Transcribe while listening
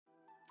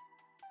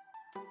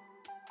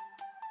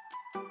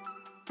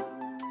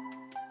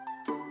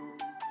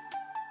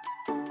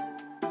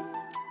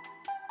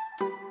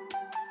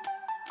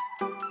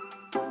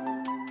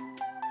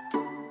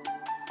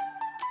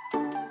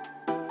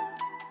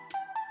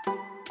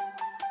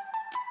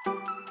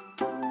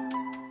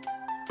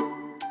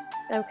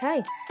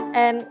Okay.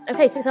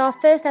 Okay, so it's our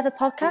first ever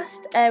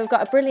podcast. We've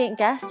got a brilliant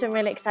guest who I'm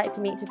really excited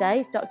to meet today.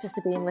 It's Dr.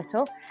 Sabine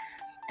Little.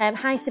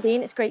 Hi,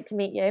 Sabine. It's great to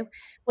meet you.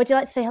 Would you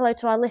like to say hello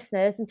to our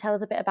listeners and tell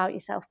us a bit about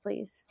yourself,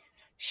 please?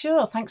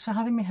 Sure, thanks for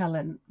having me,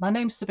 Helen. My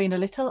name's Sabina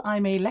Little.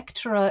 I'm a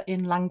lecturer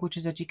in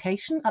languages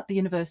education at the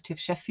University of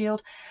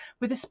Sheffield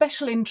with a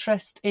special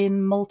interest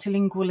in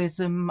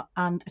multilingualism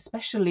and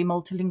especially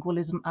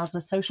multilingualism as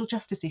a social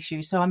justice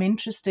issue. So I'm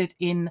interested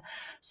in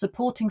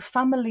supporting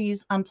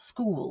families and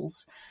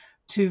schools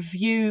to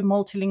view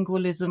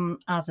multilingualism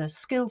as a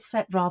skill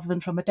set rather than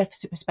from a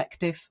deficit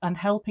perspective, and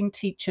helping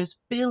teachers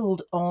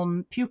build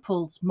on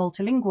pupils'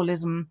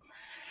 multilingualism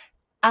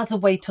as a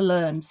way to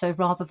learn. So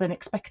rather than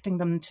expecting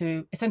them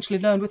to essentially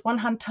learn with one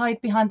hand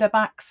tied behind their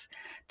backs,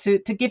 to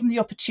give them the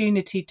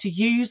opportunity to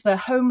use their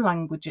home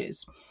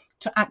languages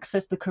to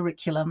access the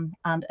curriculum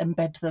and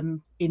embed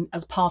them in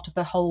as part of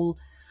the whole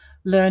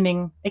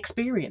learning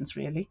experience,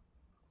 really.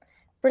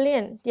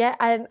 Brilliant. Yeah,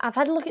 I've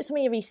had a look at some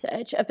of your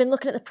research. I've been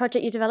looking at the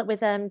project you developed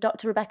with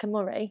Dr. Rebecca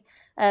Murray,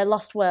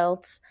 Lost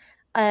Worlds.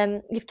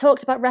 You've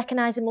talked about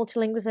recognising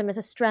multilingualism as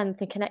a strength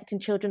in connecting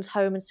children's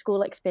home and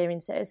school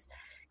experiences.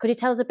 Could you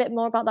tell us a bit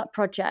more about that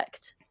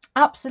project?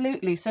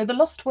 Absolutely. So the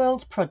Lost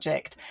Worlds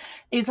project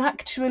is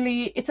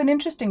it's an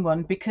interesting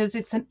one because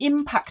it's an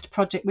impact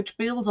project which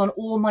builds on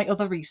all my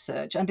other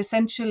research, and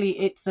essentially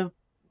it's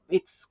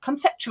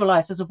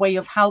conceptualized as a way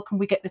of how can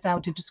we get this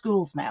out into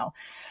schools now.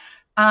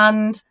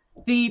 And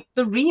the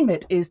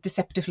remit is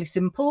deceptively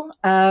simple.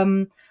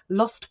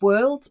 Lost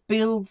Worlds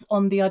builds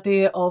on the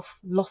idea of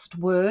Lost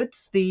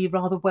Words, the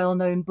rather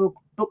well-known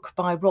book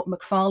by Rob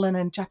McFarlane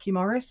and Jackie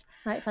Morris.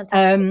 Right,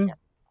 fantastic.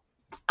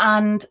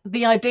 And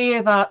the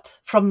idea that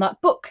from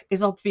that book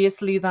is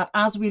obviously that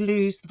as we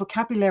lose the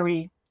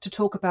vocabulary to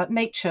talk about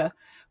nature,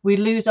 we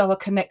lose our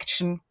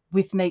connection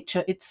with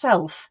nature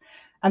itself.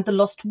 And the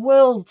Lost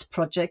Worlds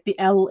project, the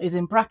L is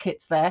in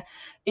brackets there,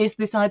 is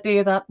this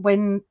idea that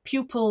when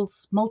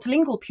pupils,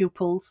 multilingual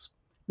pupils,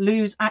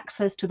 lose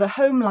access to the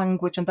home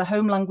language and the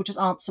home languages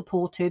aren't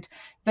supported,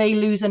 they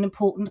lose an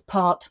important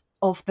part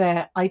of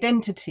their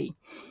identity.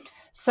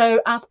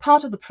 So as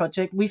part of the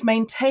project, we've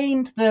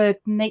maintained the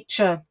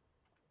nature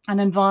and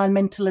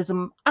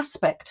environmentalism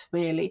aspect,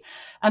 really,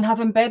 and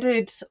have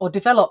embedded or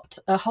developed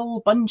a whole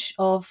bunch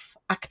of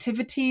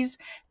activities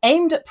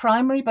aimed at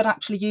primary but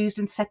actually used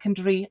in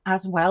secondary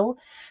as well,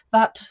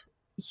 that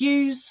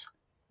use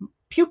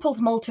pupils'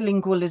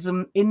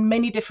 multilingualism in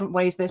many different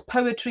ways. There's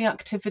poetry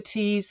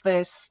activities,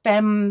 there's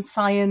STEM,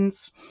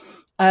 science,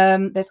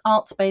 there's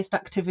arts-based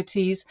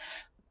activities,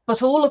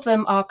 but all of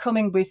them are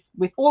coming with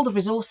all the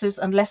resources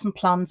and lesson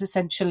plans,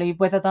 essentially,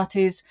 whether that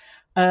is,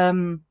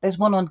 there's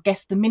one on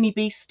Guess the Mini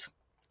Beast,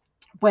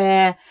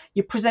 where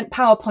you present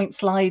PowerPoint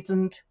slides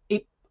and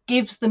it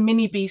gives the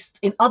mini beasts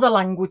in other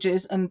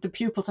languages, and the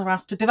pupils are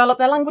asked to develop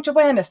their language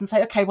awareness and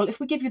say, okay, well, if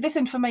we give you this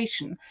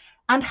information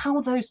and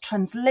how those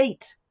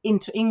translate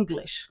into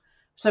English.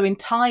 So in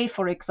Thai,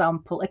 for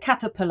example, a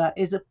caterpillar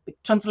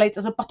translates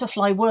as a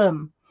butterfly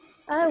worm.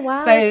 Oh, wow.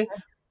 So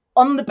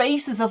on the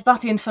basis of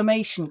that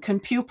information, can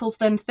pupils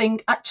then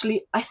think,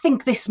 actually, I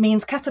think this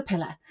means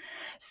caterpillar?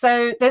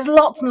 So there's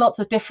lots and lots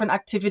of different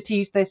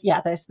activities. There's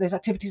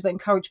activities that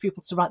encourage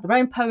pupils to write their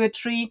own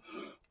poetry,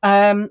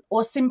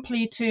 or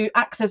simply to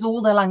access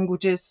all their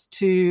languages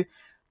to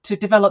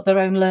develop their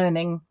own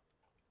learning.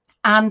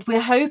 And we're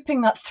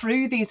hoping that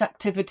through these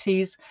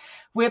activities,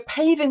 we're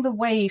paving the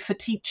way for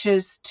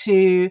teachers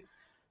to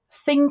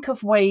think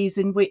of ways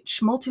in which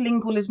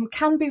multilingualism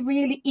can be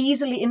really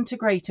easily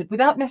integrated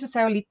without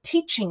necessarily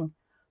teaching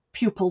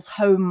pupils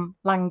home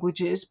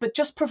languages, but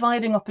just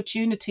providing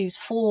opportunities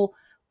for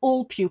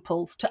all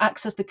pupils to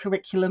access the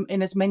curriculum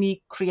in as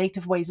many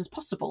creative ways as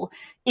possible,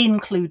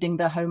 including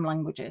their home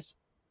languages.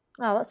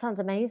 Oh, that sounds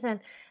amazing.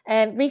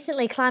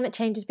 Recently, climate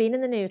change has been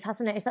in the news,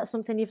 hasn't it? Is that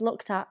something you've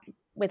looked at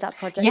with that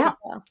project as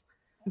well?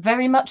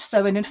 Very much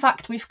so. And in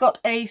fact, we've got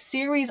a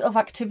series of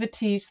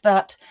activities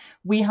that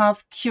we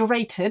have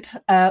curated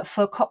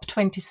for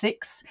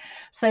COP26.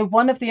 So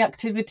one of the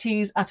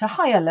activities at a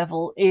higher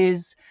level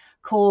is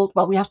called,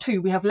 well, we have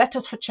two. We have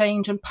Letters for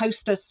Change and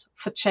Posters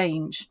for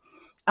Change.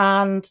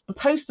 And the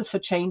Posters for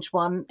Change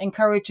one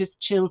encourages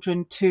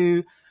children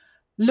to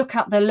look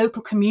at their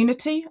local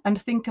community and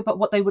think about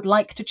what they would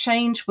like to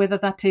change, whether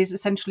that is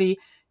essentially,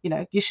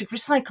 you should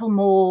recycle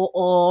more,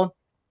 or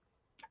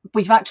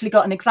we've actually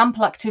got an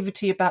example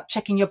activity about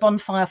checking your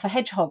bonfire for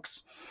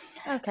hedgehogs.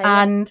 Okay.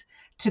 And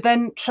to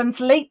then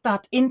translate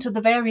that into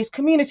the various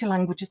community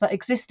languages that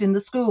exist in the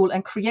school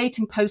and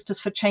creating posters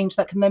for change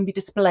that can then be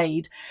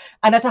displayed.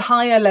 And at a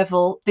higher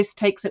level, this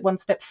takes it one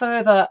step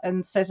further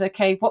and says,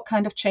 okay, what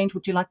kind of change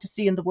would you like to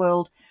see in the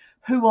world?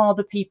 Who are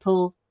the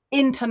people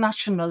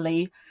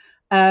internationally?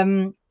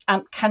 And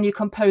can you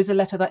compose a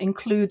letter that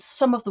includes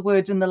some of the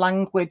words in the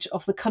language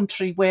of the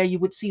country where you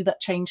would see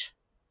that change,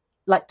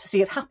 like to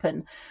see it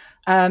happen?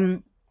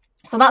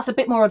 So that's a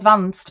bit more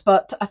advanced,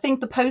 but I think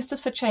the Posters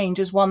for Change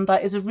is one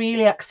that is a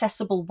really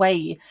accessible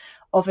way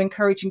of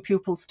encouraging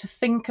pupils to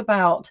think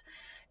about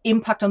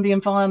impact on the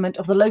environment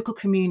of the local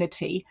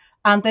community,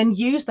 and then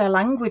use their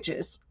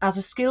languages as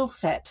a skill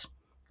set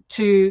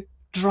to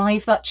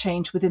drive that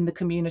change within the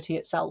community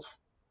itself.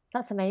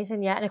 That's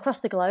amazing, yeah, and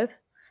across the globe.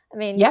 I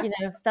mean, Yeah.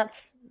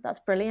 That's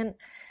brilliant.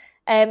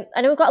 I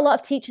know we've got a lot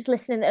of teachers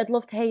listening that would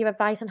love to hear your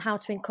advice on how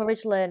to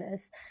encourage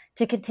learners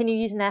to continue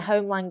using their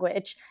home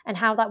language and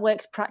how that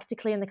works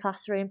practically in the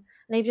classroom.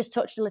 And you've just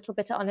touched a little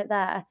bit on it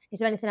there. Is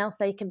there anything else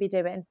they can be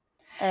doing?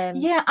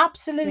 Yeah,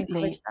 absolutely. To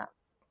encourage that?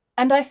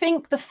 And I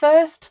think the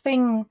first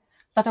thing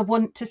that I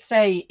want to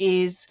say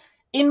is,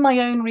 in my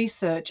own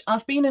research,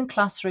 I've been in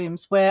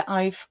classrooms where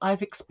I've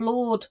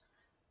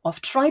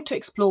tried to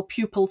explore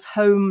pupils'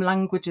 home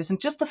languages,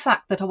 and just the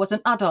fact that I was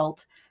an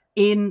adult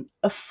in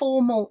a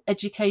formal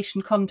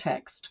education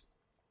context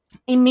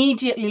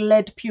immediately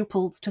led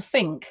pupils to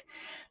think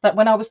that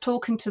when I was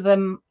talking to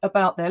them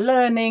about their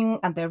learning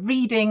and their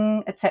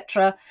reading,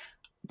 etc.,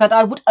 that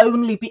I would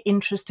only be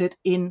interested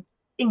in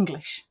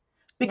English,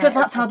 because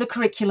that's how the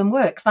curriculum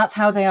works. That's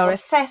how they are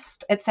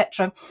assessed,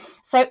 etc.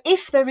 So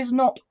if there is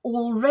not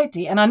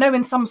already, and I know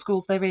in some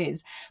schools there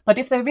is, but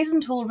if there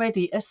isn't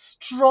already a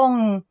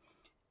strong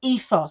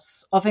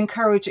ethos of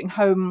encouraging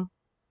home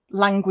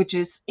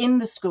languages in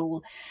the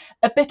school,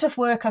 a bit of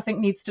work I think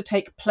needs to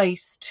take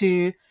place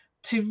to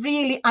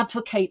really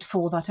advocate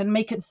for that and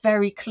make it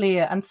very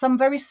clear. And some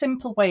very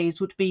simple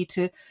ways would be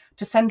to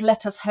send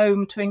letters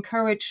home, to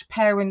encourage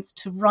parents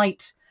to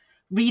write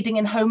reading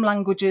in home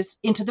languages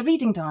into the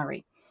reading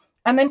diary,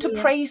 and then to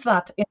praise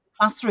that in the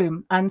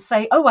classroom and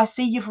say, oh, I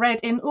see you've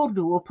read in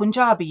Urdu or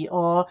Punjabi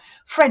or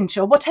French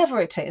or whatever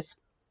it is,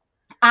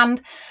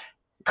 and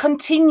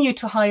continue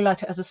to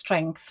highlight it as a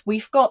strength.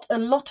 We've got a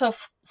lot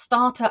of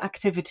starter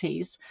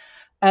activities,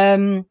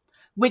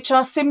 which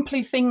are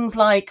simply things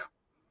like,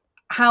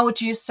 how would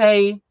you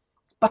say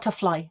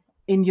butterfly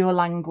in your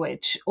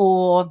language?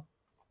 Or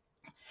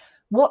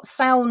what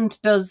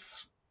sound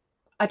does,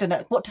 I don't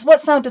know,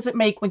 what sound does it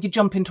make when you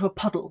jump into a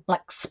puddle?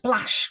 Like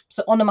splash,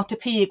 so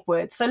onomatopoeic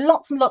words. So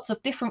lots and lots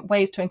of different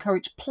ways to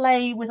encourage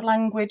play with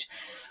language.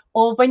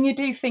 Or when you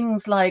do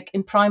things like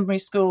in primary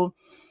school,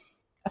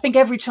 I think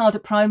every child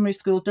at primary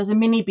school does a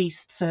mini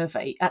beast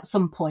survey at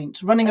some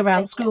point, running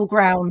around school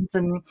grounds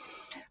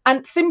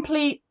and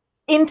simply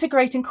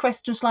integrating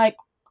questions like,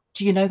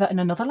 do you know that in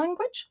another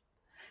language?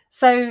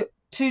 So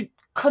to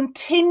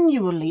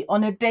continually,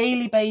 on a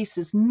daily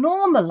basis,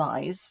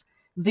 normalize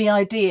the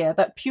idea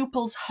that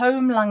pupils'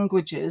 home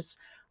languages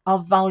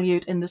are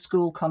valued in the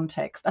school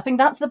context. I think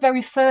that's the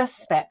very first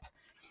step.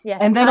 Yeah,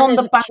 and then on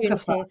the back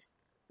of that,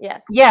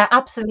 yeah,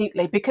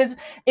 absolutely, because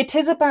it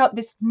is about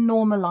this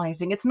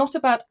normalizing. It's not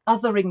about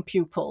othering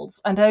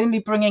pupils and only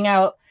bringing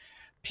out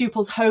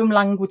pupils' home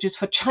languages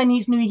for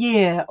Chinese New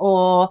Year,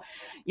 or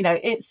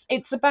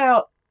it's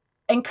about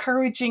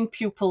encouraging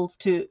pupils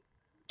to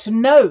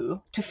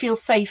know, to feel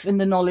safe in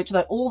the knowledge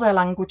that all their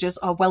languages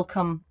are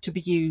welcome to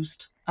be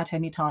used at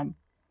any time.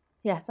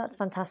 Yeah, that's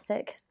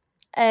fantastic.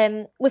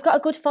 We've got a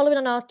good following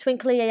on our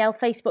Twinkle EAL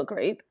Facebook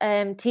group,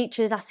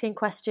 teachers asking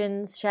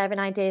questions, sharing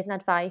ideas and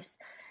advice.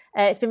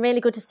 It's been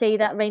really good to see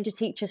that range of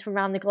teachers from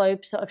around the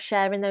globe sort of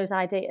sharing those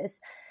ideas.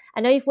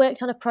 I know you've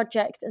worked on a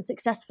project and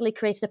successfully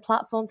created a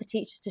platform for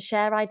teachers to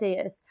share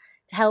ideas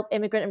to help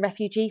immigrant and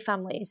refugee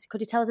families.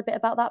 Could you tell us a bit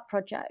about that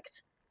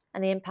project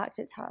and the impact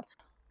it's had?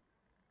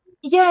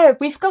 Yeah,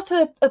 we've got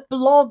a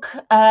blog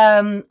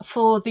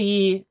for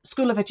the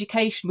School of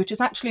Education, which is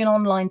actually an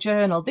online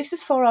journal. This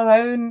is for our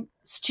own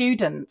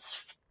students,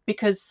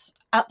 because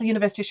at the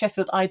University of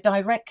Sheffield, I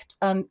direct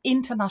an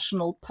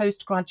international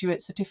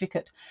postgraduate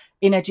certificate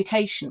in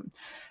education.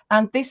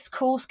 And this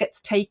course gets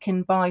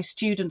taken by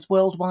students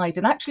worldwide.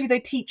 And actually,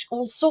 they teach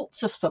all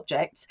sorts of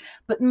subjects,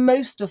 but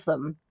most of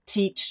them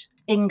teach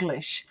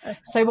English. Okay.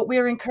 So what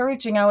we're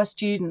encouraging our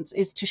students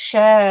is to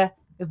share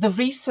the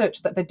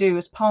research that they do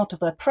as part of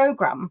their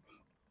program,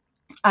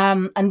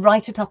 and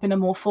write it up in a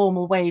more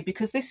formal way,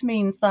 because this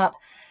means that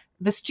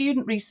the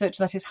student research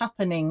that is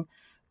happening,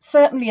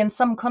 certainly in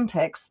some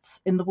contexts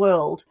in the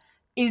world,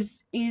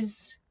 is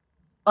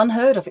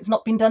unheard of. It's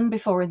not been done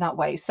before in that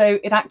way. So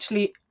it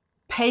actually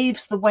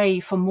paves the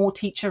way for more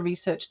teacher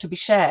research to be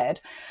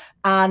shared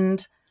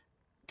and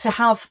to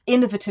have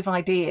innovative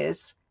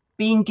ideas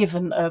being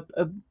given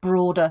a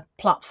broader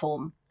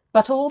platform.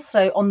 But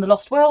also on the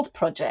Lost World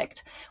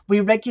project, we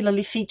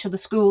regularly feature the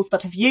schools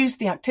that have used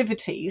the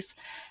activities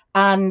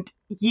and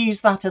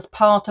use that as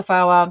part of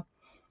our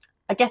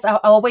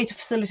way to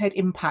facilitate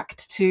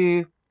impact,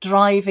 to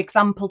drive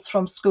examples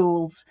from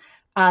schools,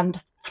 and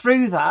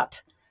through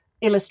that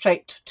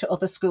illustrate to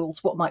other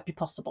schools what might be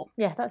possible.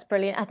 Yeah, that's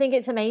brilliant. I think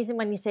it's amazing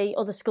when you see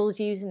other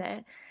schools using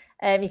it.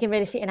 You can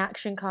really see it in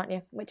action, can't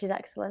you? Which is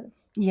excellent.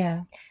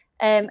 Yeah.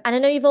 And I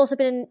know you've also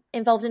been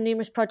involved in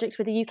numerous projects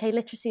with the UK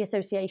Literacy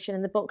Association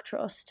and the Book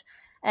Trust.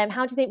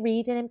 How do you think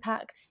reading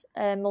impacts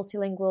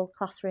multilingual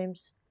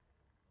classrooms?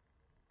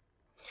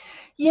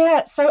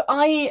 Yeah, so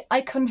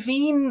I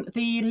convene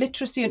the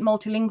Literacy and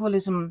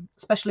Multilingualism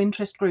Special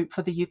Interest Group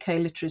for the UK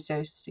Literacy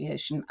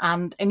Association,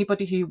 and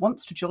anybody who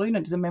wants to join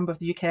and is a member of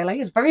the UKLA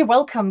is very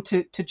welcome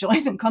to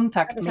join and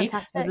contact That'd be me.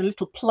 There's a fantastic.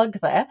 little plug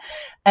there.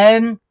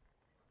 And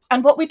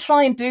what we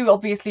try and do,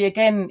 obviously,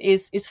 again,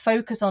 is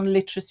focus on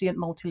literacy and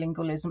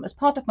multilingualism. As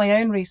part of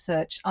my own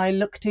research, I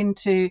looked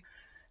into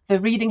the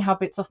reading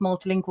habits of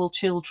multilingual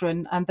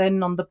children, and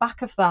then on the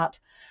back of that,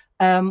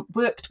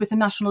 worked with the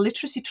National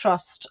Literacy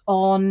Trust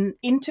on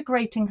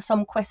integrating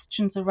some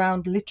questions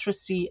around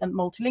literacy and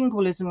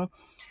multilingualism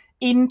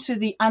into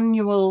the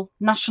annual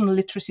National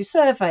Literacy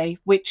Survey,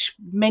 which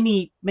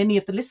many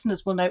of the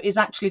listeners will know is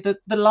actually the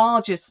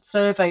largest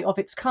survey of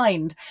its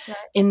kind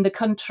in the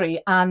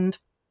country. And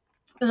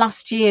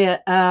last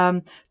year,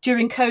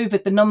 during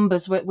COVID, the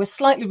numbers were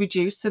slightly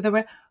reduced. So there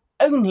were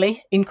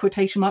only, in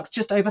quotation marks,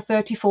 just over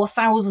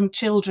 34,000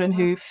 children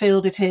who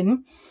filled it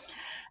in.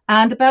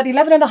 And about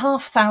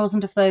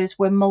 11,500 of those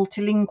were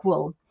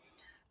multilingual.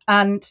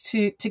 And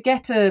to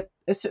get a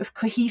sort of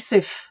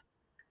cohesive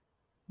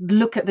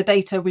look at the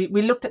data, we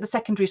looked at the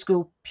secondary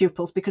school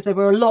pupils, because there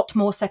were a lot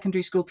more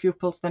secondary school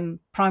pupils than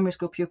primary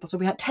school pupils. So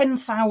we had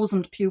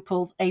 10,000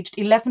 pupils aged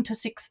 11 to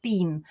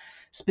 16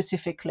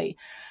 specifically.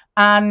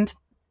 And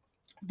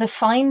the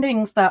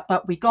findings that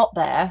we got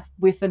there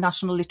with the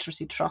National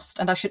Literacy Trust,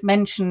 and I should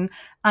mention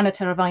Anna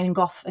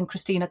Teravainen-Goff and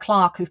Christina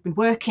Clark, who've been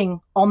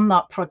working on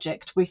that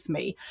project with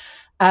me,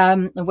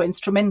 and were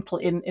instrumental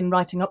in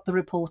writing up the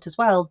report as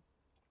well.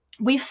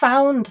 We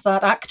found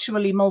that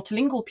actually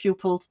multilingual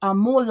pupils are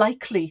more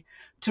likely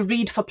to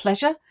read for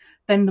pleasure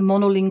than the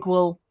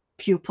monolingual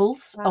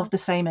pupils of the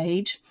same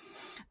age.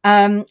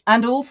 And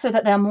also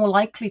that they're more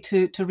likely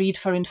to read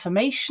for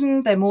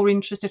information. They're more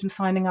interested in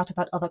finding out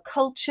about other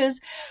cultures,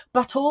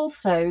 but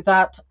also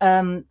that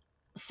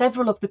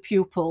several of the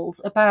pupils,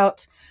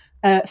 about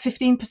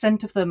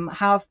 15% of them,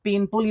 have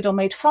been bullied or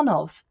made fun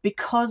of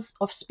because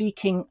of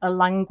speaking a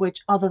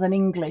language other than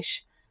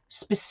English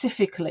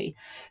specifically.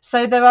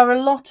 So there are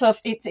a lot of,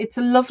 it's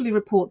a lovely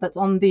report that's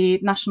on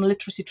the National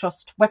Literacy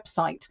Trust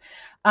website,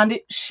 and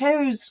it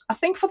shows, I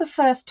think for the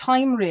first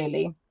time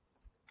really,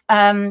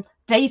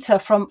 data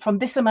from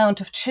this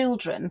amount of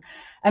children,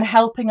 and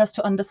helping us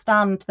to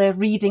understand their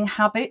reading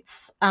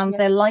habits and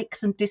their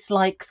likes and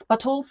dislikes.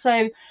 But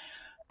also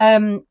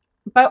about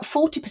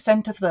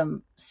 40% of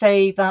them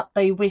say that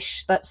they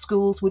wish that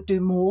schools would do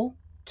more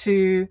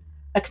to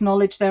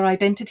acknowledge their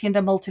identity and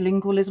their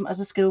multilingualism as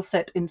a skill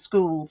set in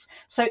schools.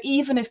 So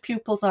even if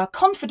pupils are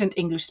confident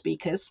English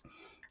speakers,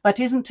 that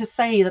isn't to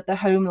say that their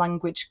home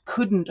language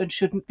couldn't and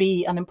shouldn't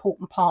be an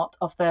important part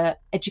of their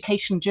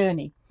education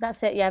journey.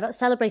 That's it, yeah, about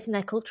celebrating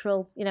their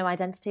cultural,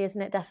 identity,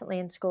 isn't it? Definitely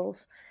in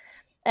schools.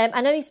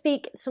 I know you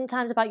speak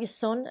sometimes about your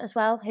son as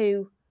well,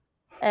 who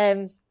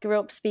grew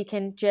up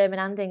speaking German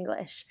and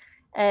English.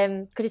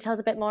 Could you tell us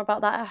a bit more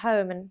about that at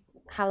home and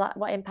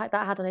what impact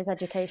that had on his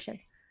education?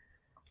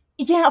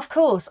 Yeah, of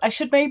course. I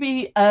should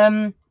maybe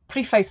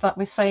preface that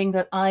with saying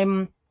that I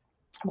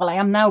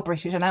am now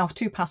British. I now have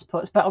 2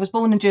 passports, but I was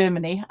born in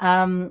Germany,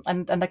 and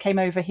I came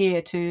over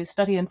here to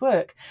study and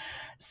work.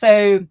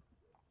 So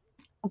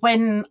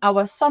when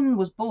our son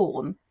was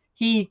born,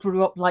 he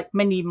grew up like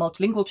many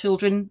multilingual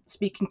children,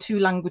 speaking 2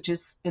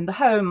 languages in the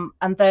home.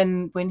 And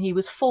then when he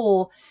was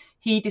 4,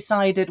 he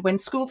decided, when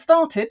school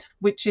started,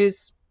 which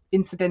is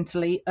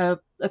incidentally a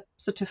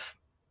sort of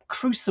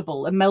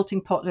crucible, a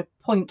melting pot, a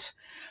point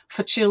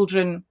for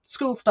children,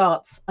 school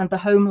starts and the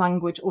home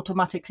language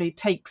automatically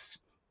takes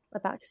a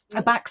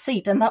back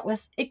seat, and that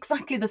was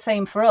exactly the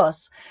same for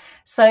us.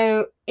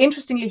 So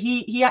interestingly,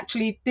 he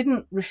actually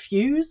didn't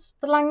refuse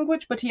the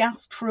language, but he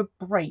asked for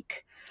a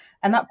break,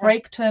 and that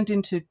break turned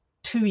into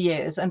 2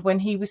 years. And when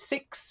he was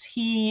 6,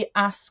 he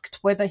asked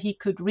whether he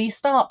could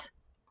restart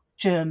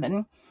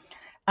German.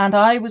 And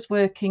I was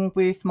working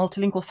with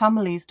multilingual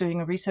families doing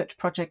a research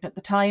project at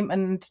the time,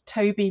 and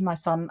Toby, my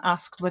son,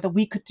 asked whether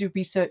we could do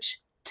research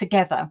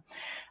together,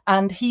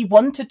 and he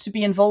wanted to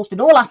be involved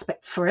in all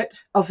aspects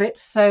of it.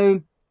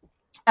 So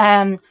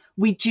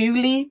we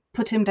duly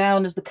put him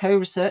down as the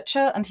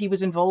co-researcher, and he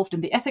was involved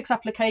in the ethics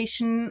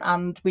application,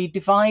 and we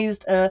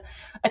devised a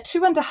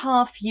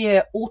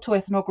 2.5-year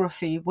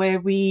autoethnography where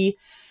we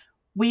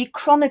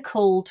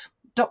chronicled,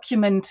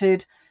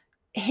 documented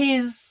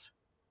his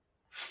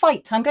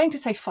fight, I'm going to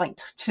say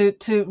fight,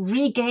 to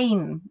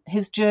regain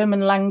his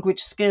German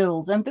language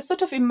skills, and the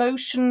sort of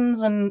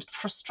emotions and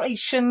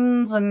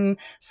frustrations and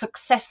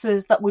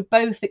successes that we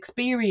both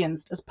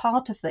experienced as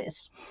part of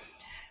this.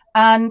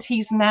 And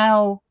he's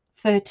now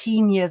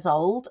 13 years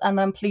old, and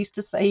I'm pleased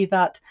to say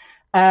that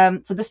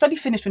so the study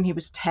finished when he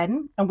was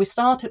 10, and we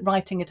started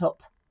writing it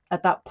up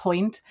at that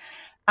point.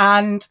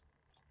 And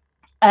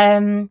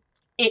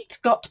it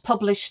got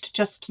published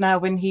just now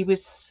when he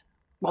was,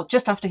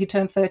 just after he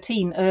turned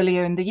 13,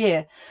 earlier in the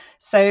year.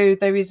 So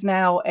there is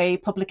now a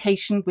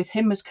publication with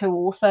him as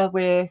co-author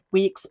where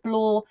we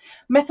explore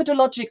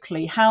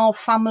methodologically how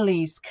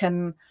families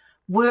can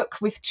work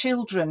with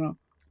children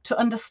to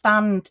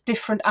understand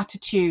different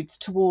attitudes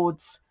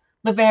towards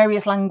the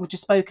various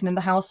languages spoken in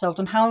the household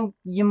and how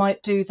you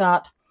might do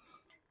that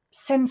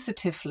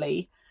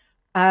sensitively,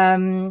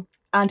 and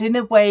in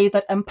a way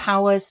that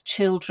empowers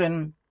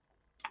children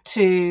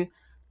to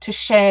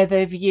share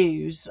their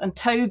views. And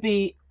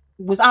Toby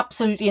was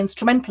absolutely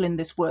instrumental in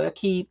this work.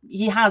 He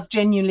has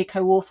genuinely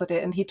co-authored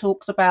it, and he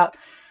talks about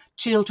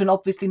children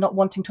obviously not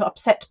wanting to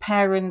upset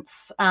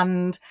parents,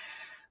 and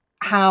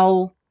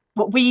how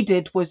what we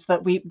did was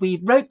that we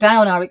wrote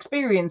down our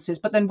experiences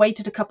but then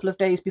waited a couple of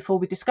days before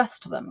we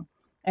discussed them.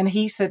 And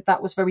he said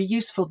that was very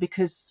useful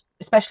because,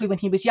 especially when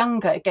he was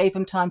younger, it gave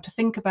him time to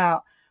think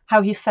about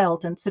how he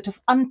felt and sort of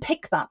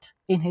unpick that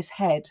in his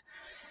head.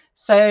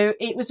 So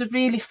it was a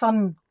really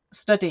fun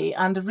study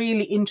and a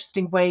really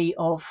interesting way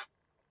of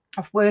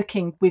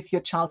working with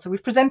your child. So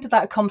we've presented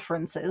that at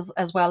conferences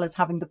as well as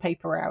having the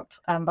paper out,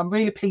 and I'm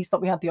really pleased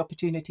that we had the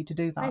opportunity to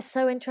do that. That's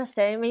so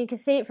interesting. I mean, you can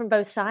see it from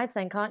both sides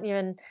then, can't you?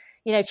 And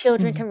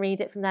children can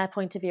read it from their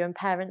point of view, and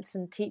parents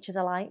and teachers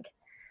alike.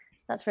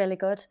 That's really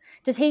good.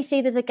 Does he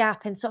see there's a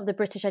gap in sort of the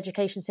British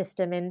education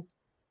system in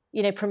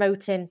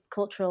promoting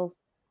cultural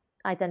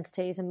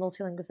identities and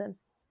multilingualism?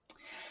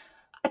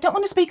 I don't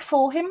want to speak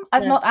for him.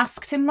 I've not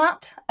asked him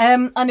that,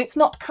 and it's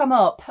not come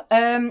up.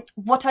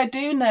 What I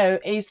do know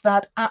is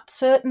that at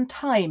certain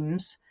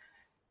times,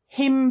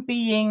 him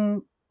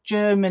being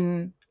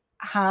German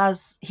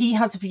he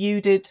has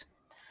viewed it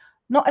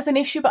not as an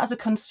issue but as a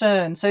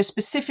concern. So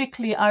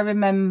specifically, I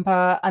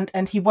remember,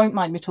 and he won't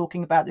mind me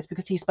talking about this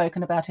because he's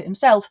spoken about it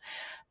himself.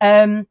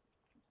 In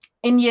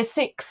year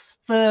 6,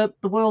 the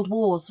World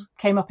Wars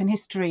came up in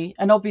history,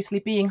 and obviously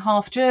being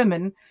half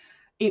German,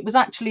 it was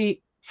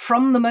actually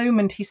from the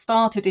moment he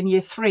started in year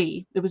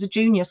 3, it was a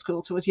junior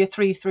school, so it was year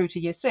 3 through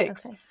to year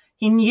 6. Okay.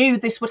 He knew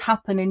this would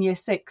happen in year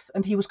 6,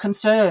 and he was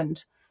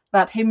concerned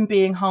that him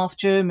being half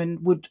German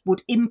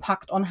would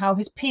impact on how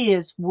his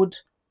peers would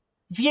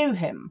view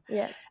him.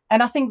 Yeah.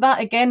 And I think that,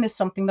 again, is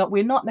something that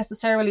we're not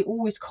necessarily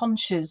always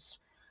conscious,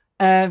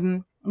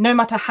 no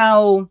matter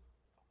how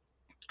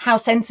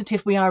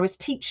sensitive we are as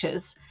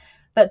teachers,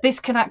 that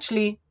this can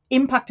actually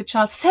impact a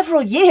child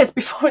several years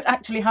before it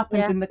actually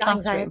happens in the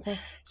classroom. Anxiety.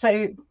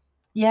 So,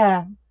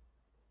 yeah.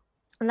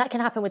 And that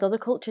can happen with other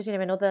cultures,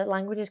 in other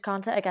languages,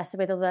 can't it? I guess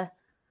with other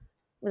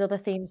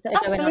themes that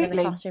are going on in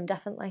the classroom,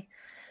 definitely.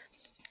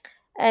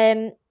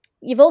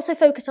 You've also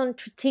focused on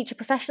teacher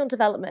professional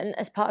development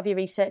as part of your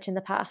research in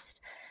the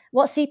past.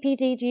 What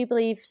CPD do you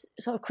believe is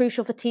sort of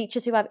crucial for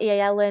teachers who have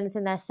EAL learners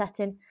in their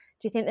setting?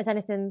 Do you think there's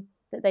anything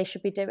that they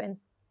should be doing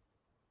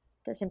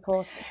that's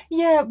important?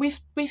 Yeah,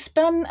 we've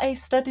done a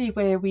study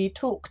where we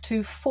talked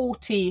to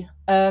 40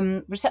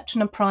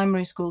 reception and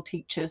primary school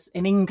teachers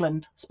in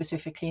England,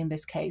 specifically in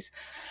this case,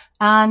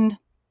 and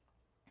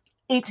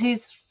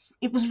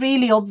it was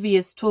really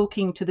obvious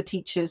talking to the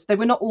teachers. They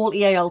were not all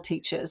EAL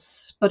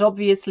teachers, but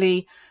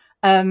obviously,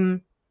 no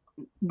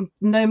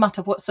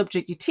matter what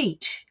subject you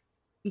teach,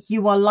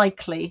 you are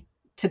likely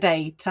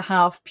today to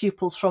have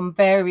pupils from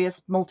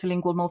various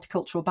multilingual,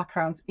 multicultural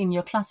backgrounds in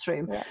your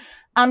classroom. Yeah.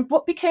 And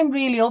what became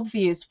really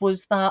obvious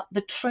was that the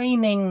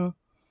training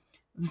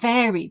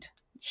varied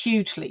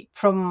hugely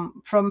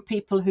from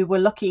people who were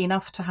lucky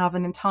enough to have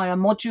an entire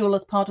module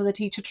as part of the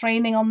teacher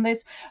training on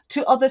this,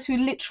 to others who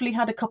literally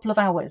had a couple of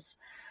hours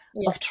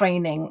of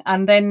training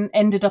and then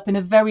ended up in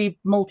a very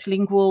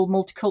multilingual,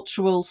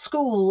 multicultural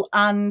school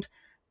and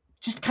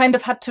just kind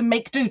of had to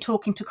make do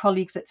talking to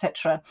colleagues,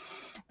 etc.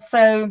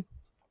 So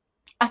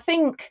I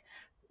think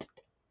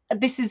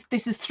this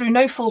is through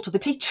no fault of the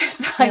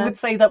teachers. I would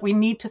say that we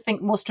need to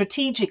think more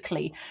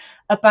strategically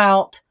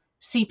about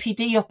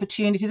CPD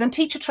opportunities and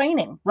teacher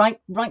training, right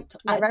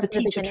at the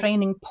teacher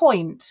training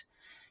point.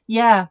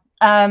 Yeah,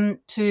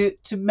 to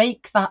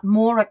make that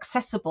more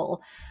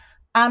accessible.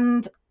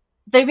 And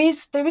there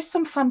is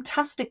some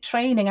fantastic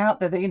training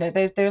out there.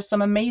 That, there are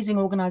some amazing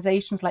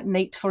organisations like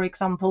NATE, for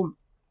example,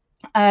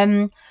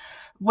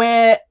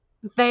 where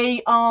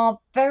they are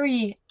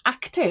very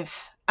active.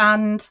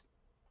 And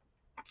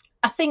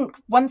I think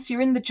once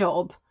you're in the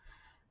job,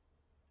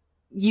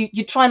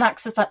 you try and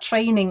access that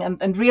training,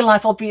 and real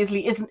life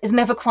obviously is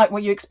never quite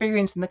what you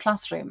experience in the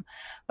classroom.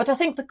 But I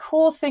think the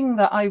core thing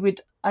that I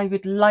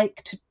would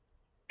like to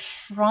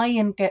try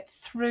and get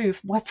through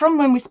from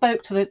when we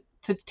spoke to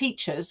the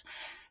teachers,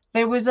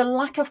 there was a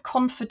lack of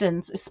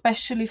confidence,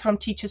 especially from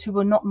teachers who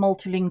were not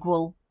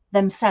multilingual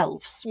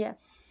themselves. Yeah.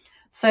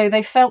 So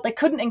they felt they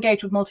couldn't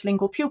engage with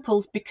multilingual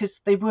pupils because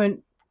they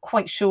weren't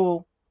quite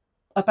sure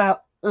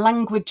about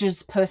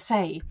languages per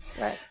se.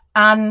 Right.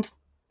 And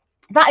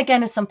that,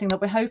 again, is something that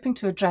we're hoping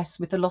to address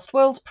with the Lost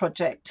Worlds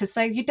project, to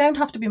say you don't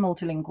have to be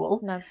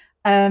multilingual. No.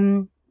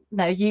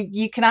 No,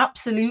 you can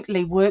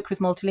absolutely work with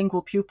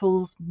multilingual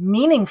pupils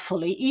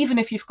meaningfully, even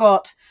if you've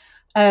got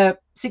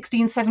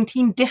 16,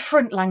 17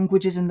 different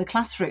languages in the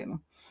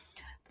classroom,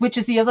 which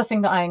is the other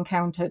thing that I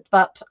encountered.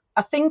 That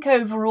I think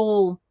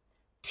overall,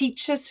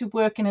 teachers who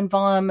work in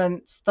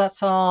environments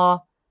that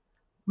are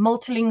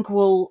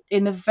multilingual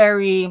in a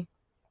very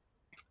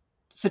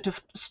sort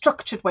of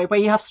structured way, where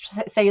you have,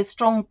 say, a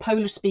strong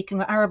Polish speaking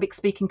or Arabic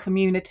speaking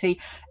community,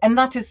 and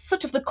that is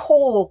sort of the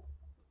core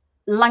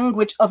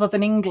language other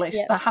than English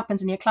that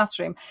happens in your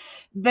classroom,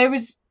 there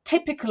is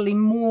typically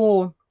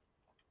more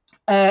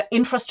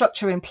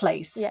infrastructure in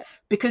place,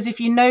 because if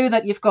you know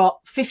that you've got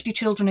 50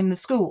 children in the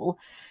school,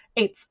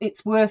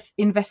 it's worth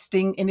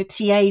investing in a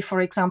TA,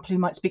 for example, who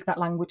might speak that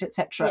language,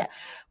 etc.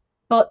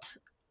 But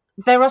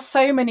there are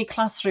so many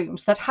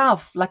classrooms that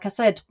have, like I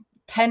said,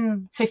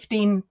 10,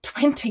 15,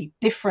 20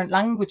 different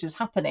languages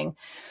happening.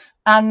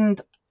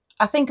 And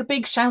I think a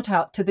big shout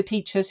out to the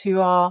teachers who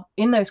are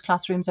in those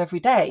classrooms every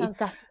day.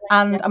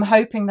 And I'm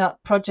hoping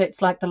that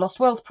projects like the Lost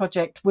Worlds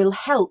project will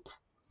help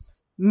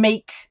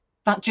make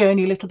that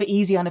journey a little bit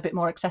easier and a bit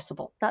more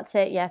accessible. That's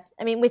it, yeah.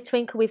 I mean, with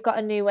Twinkl, we've got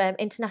a new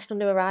international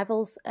new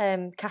arrivals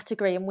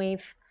category, and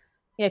we've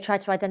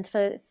tried to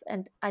identify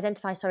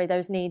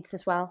those needs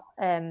as well.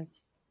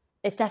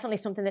 It's definitely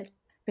something that's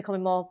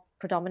becoming more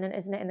predominant,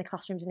 isn't it, in the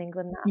classrooms in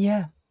England now?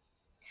 Yeah.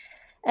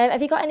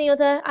 Have you got any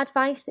other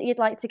advice that you'd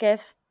like to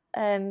give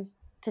to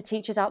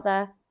teachers out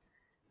there?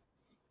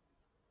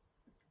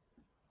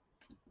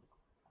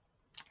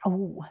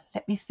 Oh,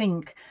 let me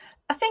think.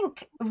 I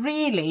think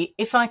really,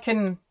 if I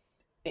can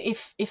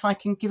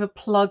give a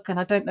plug, and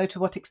I don't know to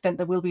what extent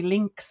there will be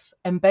links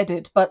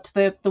embedded, but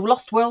the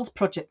Lost Worlds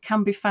project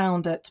can be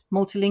found at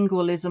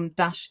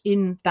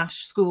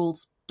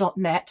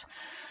multilingualism-in-schools.net.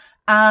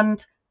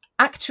 And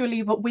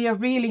actually what we are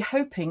really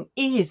hoping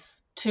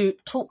is to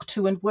talk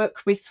to and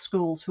work with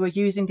schools who are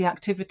using the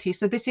activity.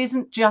 So this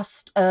isn't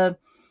just a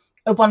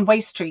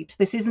one-way street.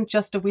 This isn't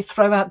just we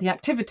throw out the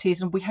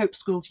activities and we hope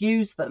schools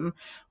use them.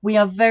 We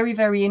are very,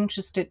 very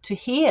interested to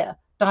hear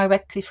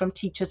directly from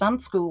teachers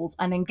and schools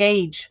and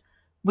engage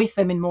with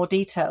them in more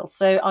detail.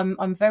 So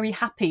I'm very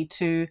happy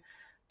to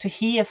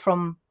hear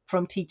from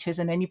teachers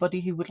and anybody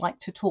who would like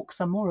to talk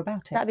some more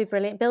about it. That'd be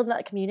brilliant. Building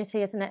that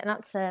community, isn't it? And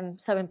that's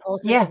so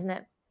important, isn't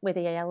it, with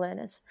EAL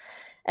learners.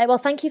 Well,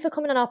 thank you for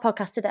coming on our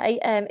podcast today.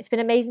 It's been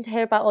amazing to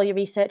hear about all your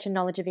research and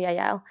knowledge of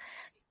EAL.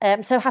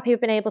 I'm so happy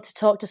we've been able to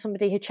talk to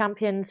somebody who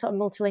champions sort of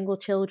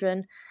multilingual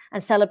children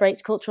and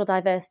celebrates cultural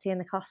diversity in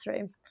the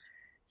classroom.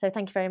 So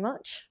thank you very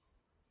much.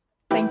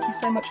 Thank you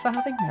so much for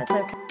having me. That's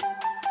okay.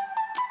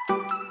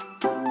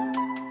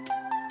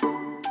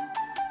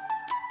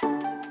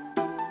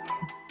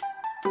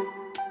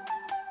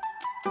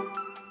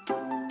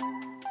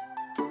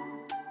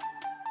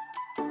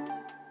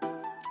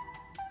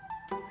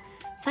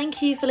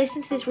 Thank you for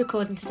listening to this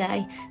recording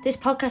today. This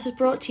podcast was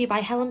brought to you by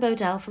Helen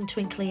Bodell from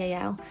Twinkl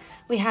EAL.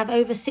 We have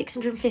over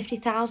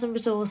 650,000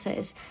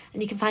 resources,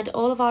 and you can find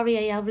all of our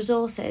EAL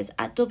resources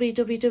at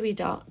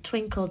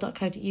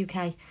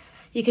www.twinkl.co.uk.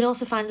 You can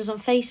also find us on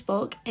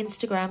Facebook,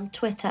 Instagram,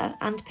 Twitter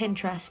and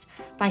Pinterest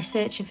by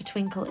searching for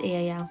Twinkl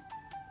EAL.